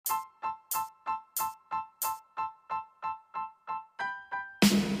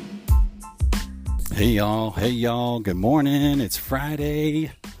Hey y'all, good morning. It's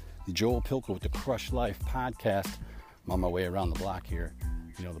Friday. Joel Pilka with the Crush Life podcast. I'm on my way around the block here.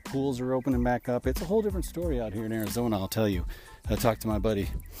 You know, the pools are opening back up. It's a whole different story out here in Arizona, I'll tell you. I talked to my buddy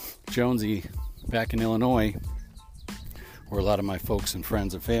Jonesy back in Illinois, where a lot of my folks and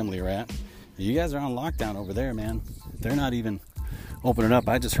friends and family are at. You guys are on lockdown over there, man. They're not even opening up.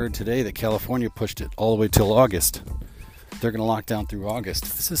 I just heard today that California pushed it all the way till August. They're going to lock down through August.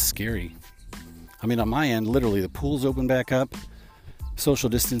 This is scary. I mean, on my end, literally, the pool's open back up. Social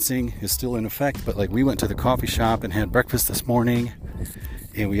distancing is still in effect, but like we went to the coffee shop and had breakfast this morning,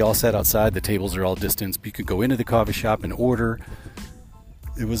 and we all sat outside. The tables are all distanced. You could go into the coffee shop and order.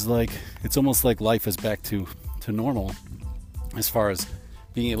 It was like, it's almost like life is back to normal as far as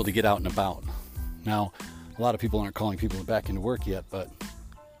being able to get out and about. Now, a lot of people aren't calling people back into work yet, but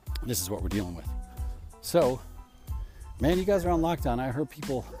this is what we're dealing with. So, man, you guys are on lockdown. I heard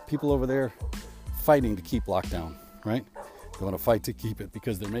people over there fighting to keep lockdown, right? They want to fight to keep it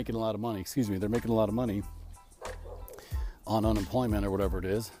because they're making a lot of money. They're making a lot of money on unemployment or whatever it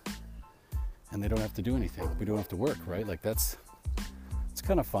is, and they don't have to do anything. We don't have to work, right? Like it's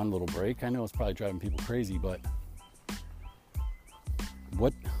kind of fun little break. I know it's probably driving people crazy, but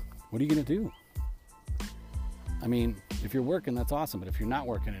what are you gonna do? I mean, if you're working, that's awesome. But if you're not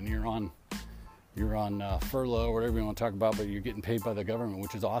working and you're on furlough or whatever you want to talk about, but you're getting paid by the government,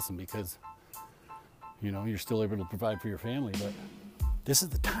 which is awesome because you know, you're still able to provide for your family, but this is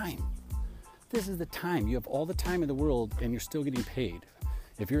the time. This is the time. You have all the time in the world and you're still getting paid.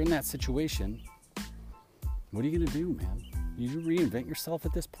 If you're in that situation, what are you going to do, man? You reinvent yourself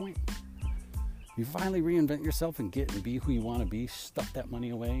at this point. You finally reinvent yourself and get and be who you want to be, stuff that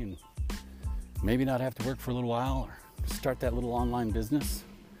money away and maybe not have to work for a little while or start that little online business,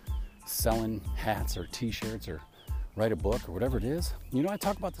 selling hats or t-shirts or write a book or whatever it is. You know, I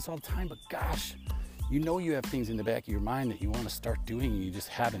talk about this all the time, but gosh, you know you have things in the back of your mind that you want to start doing and you just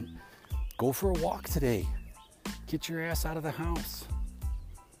haven't. Go for a walk today. Get your ass out of the house.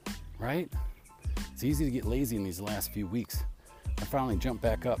 Right? It's easy to get lazy in these last few weeks. I finally jumped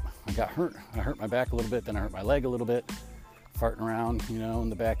back up. I got hurt. I hurt my back a little bit, then I hurt my leg a little bit. Farting around, you know, in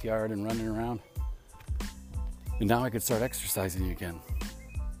the backyard and running around. And now I could start exercising again.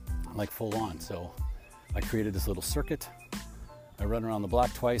 Like full on. So I created this little circuit. I run around the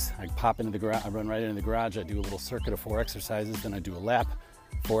block twice. I pop into the garage. I run right into the garage. I do a little circuit of 4 exercises. Then I do a lap,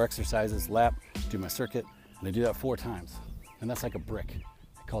 4 exercises, lap, do my circuit. And I do that 4 times. And that's like a brick.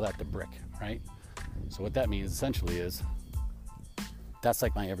 I call that the brick, right? So what that means essentially is that's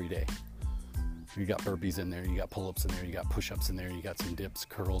like my everyday. You got burpees in there. You got pull-ups in there. You got push-ups in there. You got some dips,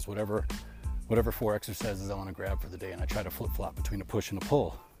 curls, whatever 4 exercises I want to grab for the day. And I try to flip-flop between a push and a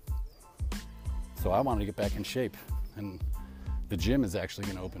pull. So I wanted to get back in shape. And the gym is actually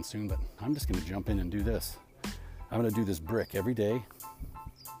going to open soon, but I'm just going to jump in and do this. I'm going to do this brick every day. I'm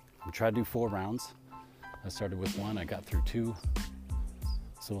going to try to do 4 rounds. I started with 1. I got through 2.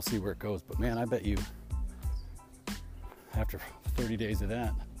 So we'll see where it goes. But man, I bet you after 30 days of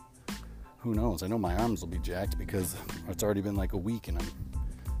that, who knows? I know my arms will be jacked because it's already been like a week and I'm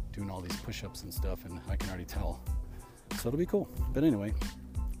doing all these push-ups and stuff and I can already tell. So it'll be cool. But anyway,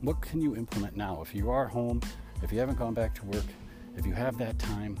 what can you implement now? If you are home, if you haven't gone back to work, if you have that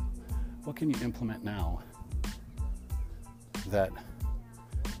time, what can you implement now that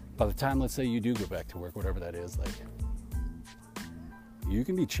by the time, let's say you do go back to work, whatever that is, like you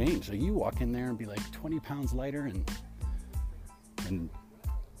can be changed. Like you walk in there and be like 20 pounds lighter and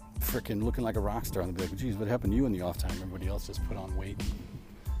freaking looking like a rock star and be like, geez, what happened to you in the off time? Everybody else just put on weight and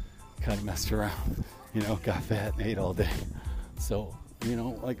kind of messed around, you know, got fat and ate all day. So, you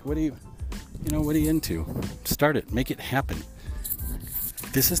know, like what are you into? Start it, make it happen.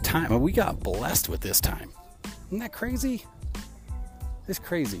 This is time. We got blessed with this time. Isn't that crazy? It's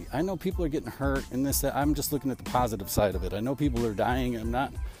crazy. I know people are getting hurt and this, that. I'm just looking at the positive side of it. I know people are dying. I'm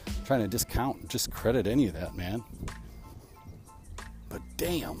not trying to discredit any of that, man. But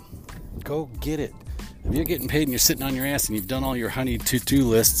damn, go get it. If you're getting paid and you're sitting on your ass and you've done all your honey to-do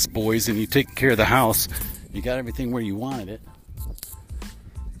lists, boys, and you've taken care of the house, you got everything where you wanted it,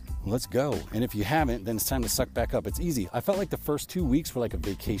 let's go. And if you haven't, then it's time to suck back up. It's easy. I felt like the first 2 weeks were like a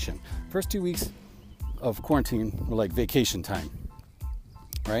vacation. First 2 weeks of quarantine were like vacation time,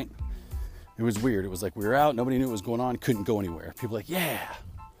 right? It was weird. It was like we were out, nobody knew what was going on, couldn't go anywhere. People were like, yeah.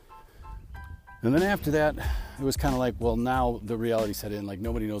 And then after that, it was kind of like, well, now the reality set in, like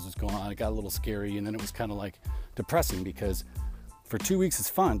nobody knows what's going on. It got a little scary, and then it was kind of like depressing because for 2 weeks it's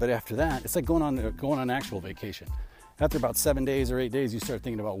fun, but after that, it's like going on actual vacation. After about 7 days or 8 days, you start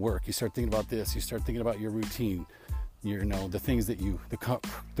thinking about work. You start thinking about this. You start thinking about your routine. the things that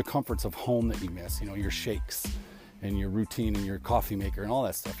the comforts of home that you miss, your shakes and your routine and your coffee maker and all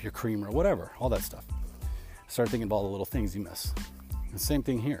that stuff, your creamer, whatever, all that stuff. Start thinking about all the little things you miss. The same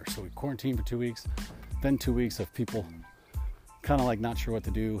thing here. So we quarantined for 2 weeks, then 2 weeks of people kind of like not sure what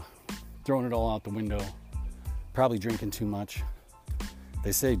to do, throwing it all out the window, probably drinking too much.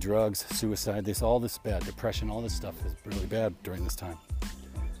 They say drugs, suicide, they say all this bad, depression, all this stuff is really bad during this time.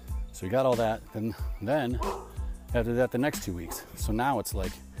 So we got all that, and then after that, the next 2 weeks. So now it's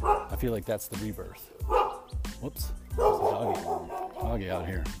like, I feel like that's the rebirth. Whoops, there's a doggy out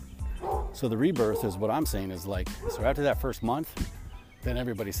here. So the rebirth is what I'm saying is like, so after that first month, then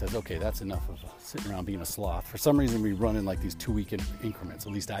everybody says, okay, that's enough of sitting around being a sloth. For some reason, we run in like these 2 week increments,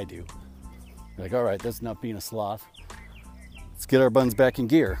 at least I do. You're like, all right, that's enough being a sloth. Let's get our buns back in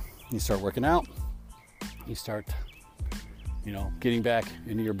gear. You start working out. You start, getting back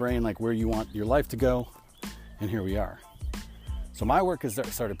into your brain, like where you want your life to go. And here we are. So my work has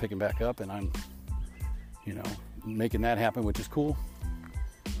started picking back up, and I'm, making that happen, which is cool,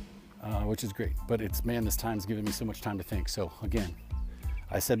 which is great. But this time's giving me so much time to think. So again,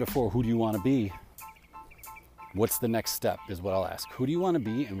 I said before, who do you want to be? What's the next step is what I'll ask. Who do you want to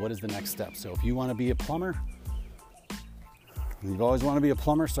be, and what is the next step? So if you want to be a plumber, you've always wanted to be a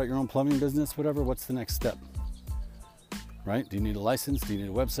plumber, start your own plumbing business, whatever, what's the next step? Right? Do you need a license? Do you need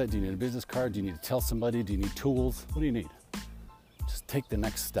a website? Do you need a business card? Do you need to tell somebody? Do you need tools? What do you need? Just take the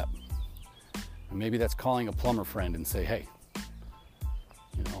next step. And maybe that's calling a plumber friend and say, hey,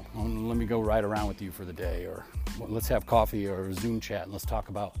 let me go ride around with you for the day, or let's have coffee or a Zoom chat and let's talk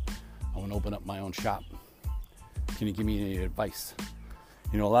about, I want to open up my own shop. Can you give me any advice?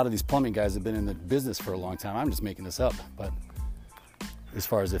 A lot of these plumbing guys have been in the business for a long time. I'm just making this up, but as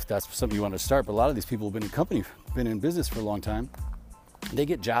far as if that's something you want to start, but a lot of these people have been in business for a long time. They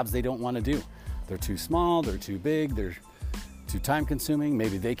get jobs they don't want to do. They're too small, they're too big, they're too time consuming.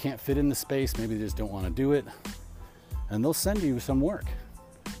 Maybe they can't fit in the space, maybe they just don't want to do it. And they'll send you some work.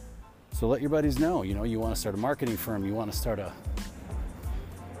 So let your buddies know, you want to start a marketing firm, you want to start a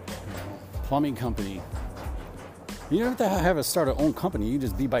plumbing company. You don't have to start an own company, you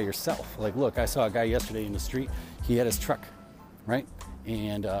just be by yourself. Like, look, I saw a guy yesterday in the street, he had his truck, right?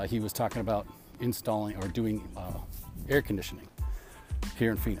 And he was talking about installing or doing air conditioning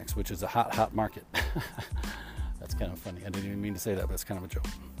here in Phoenix, which is a hot market. That's kind of funny. I didn't even mean to say that, but it's kind of a joke.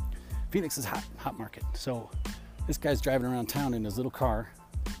 Phoenix is hot market. So this guy's driving around town in his little car,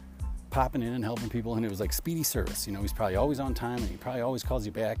 popping in and helping people, and it was like speedy service. He's probably always on time, and he probably always calls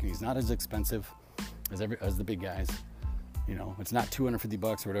you back, and he's not as expensive as the big guys. It's not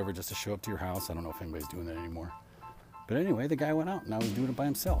 $250 or whatever just to show up to your house. I don't know if anybody's doing that anymore. But anyway, the guy went out and now he's doing it by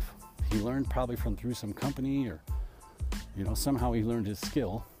himself. He learned probably through some company, or somehow he learned his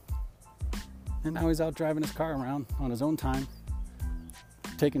skill. And now he's out driving his car around on his own time,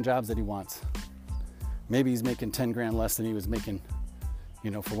 taking jobs that he wants. Maybe he's making 10 grand less than he was making,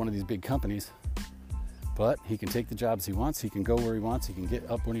 for one of these big companies. But he can take the jobs he wants. He can go where he wants. He can get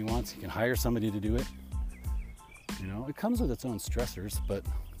up when he wants. He can hire somebody to do it. It comes with its own stressors, but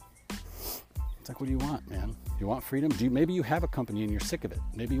it's like, what do you want, man? You want freedom? Maybe you have a company and you're sick of it.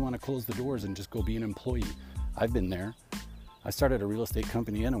 Maybe you want to close the doors and just go be an employee. I've been there. I started a real estate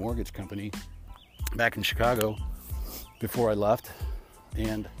company and a mortgage company back in Chicago before I left.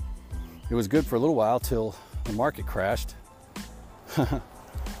 And it was good for a little while till the market crashed.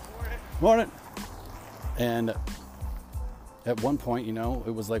 Morning. And at one point,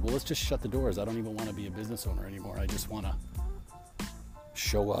 it was like, well, let's just shut the doors. I don't even want to be a business owner anymore. I just want to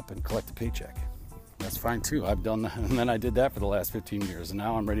show up and collect a paycheck. That's fine too. I've done that. And then I did that for the last 15 years. And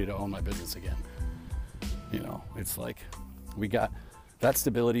now I'm ready to own my business again. It's like we got that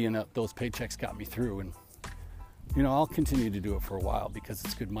stability, and those paychecks got me through. And, I'll continue to do it for a while because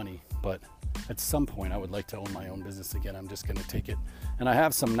it's good money. But at some point I would like to own my own business again. I'm just going to take it. And I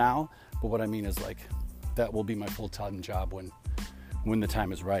have some now, but what I mean is like, that will be my full-time job when the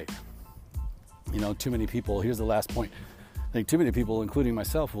time is right. Too many people, here's the last point. I think too many people, including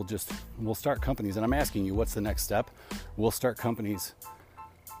myself, will start companies. And I'm asking you, what's the next step? We'll start companies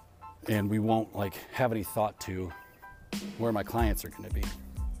and we won't have any thought to where my clients are going to be.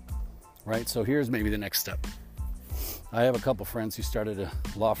 Right? So here's maybe the next step. I have a couple friends who started a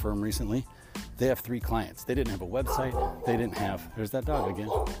law firm recently. They have 3 clients. They didn't have a website. There's that dog again.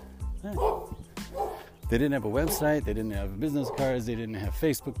 Hey. They didn't have a website, they didn't have business cards, they didn't have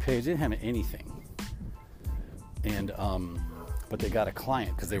Facebook page, they didn't have anything. And but they got a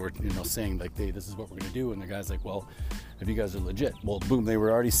client because they were saying this is what we're gonna do, and the guy's like, well, if you guys are legit, well, boom, they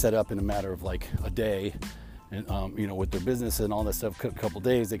were already set up in a matter of a day, and with their business and all that stuff. A couple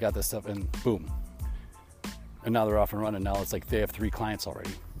days, they got this stuff, and boom, and now they're off and running. Now it's like they have 3 clients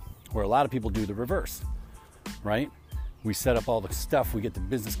already. Where a lot of people do the reverse, right? We set up all the stuff, we get the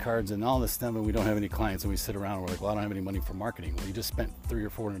business cards and all this stuff, and we don't have any clients, and we sit around and we're like, well, I don't have any money for marketing. Well, you just spent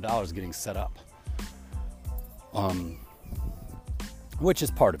 $300 or $400 getting set up, which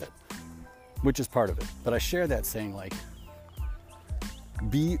is part of it. But I share that saying, like,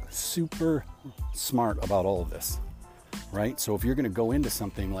 be super smart about all of this, right? So if you're going to go into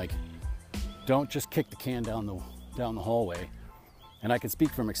something, like, don't just kick the can down the hallway. And I can speak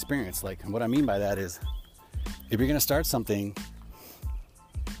from experience. Like, and what I mean by that is, if you're going to start something,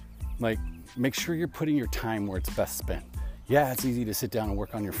 like, make sure you're putting your time where it's best spent. Yeah, it's easy to sit down and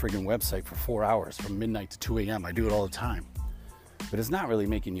work on your friggin' website for 4 hours from midnight to 2 a.m. I do it all the time. But it's not really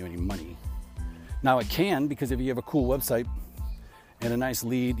making you any money. Now it can, because if you have a cool website and a nice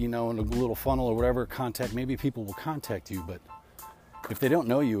lead, you know, and a little funnel or whatever, maybe people will contact you. But if they don't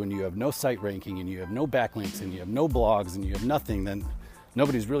know you and you have no site ranking and you have no backlinks and you have no blogs and you have nothing, then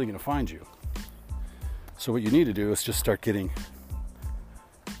nobody's really going to find you. So what you need to do is just start getting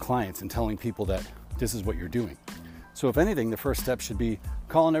clients and telling people that this is what you're doing. So if anything, the first step should be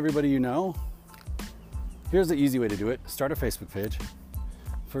calling everybody you know. Here's the easy way to do it. Start a Facebook page.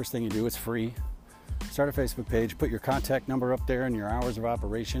 First thing you do, it's free. Start a Facebook page, put your contact number up there and your hours of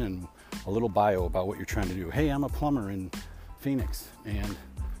operation and a little bio about what you're trying to do. Hey, I'm a plumber in Phoenix, and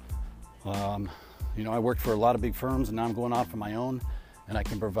you know, I worked for a lot of big firms, and now I'm going off on my own, and I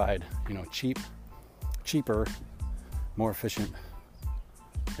can provide, you know, cheaper, more efficient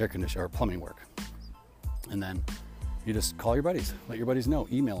air conditioning or plumbing work. And then you just call your buddies, let your buddies know,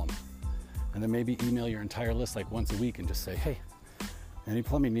 email them, and then maybe email your entire list like once a week and just say, hey, any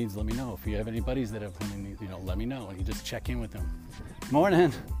plumbing needs, let me know. If you have any buddies that have plumbing needs, you know, let me know. And you just check in with them.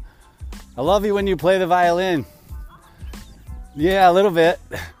 Morning. I love you when you play the violin. Yeah, a little bit.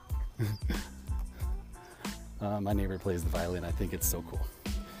 My neighbor plays the violin. I think it's so cool.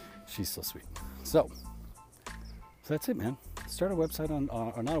 She's so sweet. So that's it, man. Start a website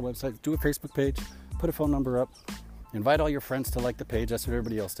or not a website. Do a Facebook page. Put a phone number up. Invite all your friends to like the page. That's what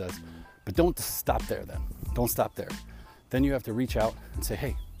everybody else does. But don't stop there then. Don't stop there. Then you have to reach out and say,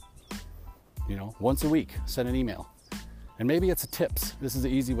 hey, you know, once a week, send an email. And maybe it's a tips. This is the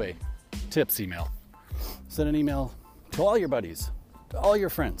easy way. Tips email. Send an email to all your buddies, to all your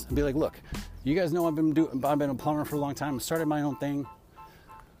friends, and be like, look, you guys know I've been a plumber for a long time. I started my own thing.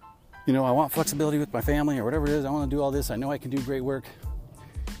 You know, I want flexibility with my family or whatever it is. I want to do all this. I know I can do great work.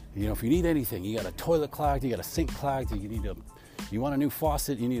 You know, if you need anything, you got a toilet clogged, you got a sink clogged, you want a new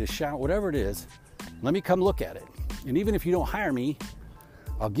faucet, you need a shower, whatever it is, let me come look at it. And even if you don't hire me,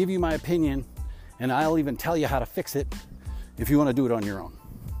 I'll give you my opinion, and I'll even tell you how to fix it if you want to do it on your own.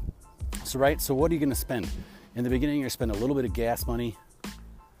 So what are you going to spend? In the beginning, you're going to spend a little bit of gas money,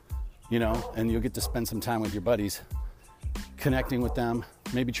 you know, and you'll get to spend some time with your buddies, connecting with them,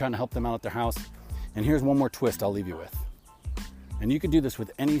 maybe trying to help them out at their house. And here's one more twist I'll leave you with. And you can do this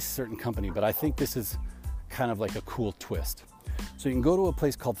with any certain company, but I think this is kind of like a cool twist. So you can go to a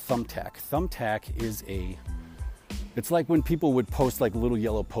place called Thumbtack. Thumbtack is it's like when people would post like little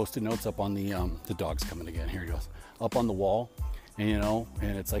yellow Post-it notes up on the dog's coming again, here he goes, up on the wall. And you know,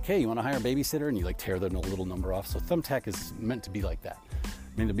 and it's like, hey, you want to hire a babysitter? And you like tear the little number off. So Thumbtack is meant to be like that.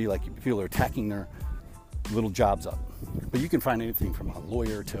 Meant to be like people are tacking their little jobs up. But you can find anything from a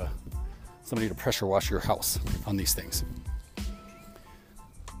lawyer to somebody to pressure wash your house on these things.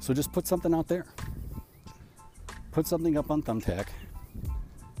 So just put something out there. Put something up on Thumbtack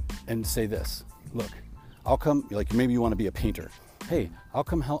and say this. Look, I'll come, like maybe you want to be a painter. Hey, I'll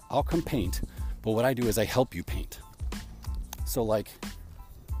come paint, but what I do is I help you paint. So like,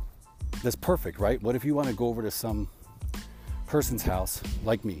 that's perfect, right? What if you want to go over to some person's house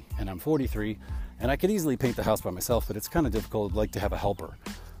like me, and I'm 43, and I could easily paint the house by myself, but it's kind of difficult. I'd like to have a helper.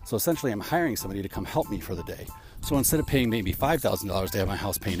 So essentially I'm hiring somebody to come help me for the day. So instead of paying maybe $5,000 to have my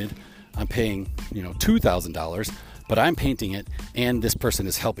house painted, I'm paying, you know, $2,000, but I'm painting it and this person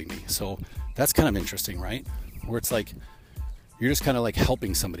is helping me. So that's kind of interesting, right? Where it's like, you're just kind of like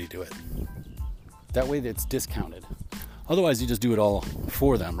helping somebody do it. That way it's discounted. Otherwise you just do it all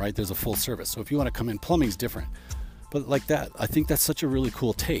for them, right? There's a full service. So if you want to come in, plumbing's different. But like that, I think that's such a really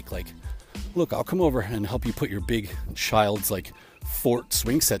cool take. Like, look, I'll come over and help you put your big child's like fort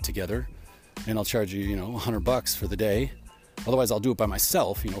swing set together, and I'll charge you, you know, $100 for the day. Otherwise I'll do it by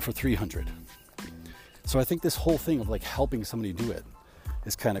myself, you know, for $300. So I think this whole thing of like helping somebody do it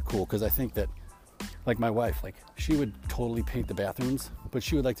is kind of cool, because I think that, like my wife, like she would totally paint the bathrooms, but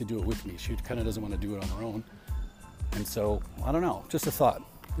she would like to do it with me. She kind of doesn't want to do it on her own. And so, I don't know, just a thought.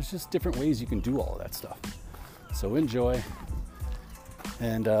 There's just different ways you can do all of that stuff. So enjoy.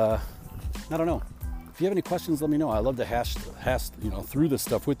 And I don't know. If you have any questions, let me know. I love to hash through this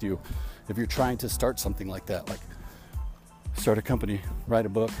stuff with you. If you're trying to start something like that, like start a company, write a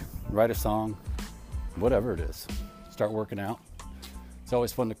book, write a song, whatever it is, start working out. It's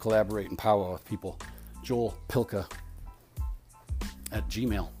always fun to collaborate and powwow with people. Joel Pilka at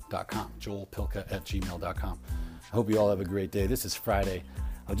gmail.com. joelpilka at gmail.com. I hope you all have a great day. This is Friday.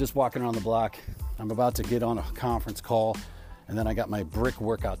 I was just walking around the block. I'm about to get on a conference call, and then I got my brick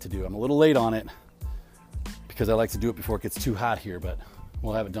workout to do. I'm a little late on it because I like to do it before it gets too hot here, but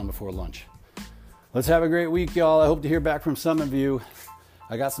we'll have it done before lunch. Let's have a great week, y'all. I hope to hear back from some of you.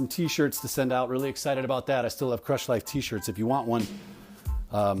 I got some t-shirts to send out. Really excited about that. I still have Crush Life t-shirts. If you want one,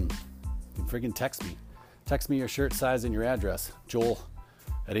 freaking text me. Text me your shirt size and your address. Joel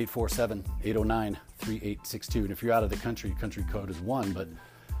at 847-809-3862. And if you're out of the country code is 1, but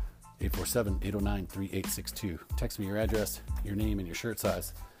 847-809-3862. Text me your address, your name, and your shirt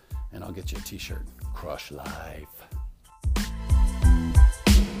size, and I'll get you a t-shirt. Crush Life.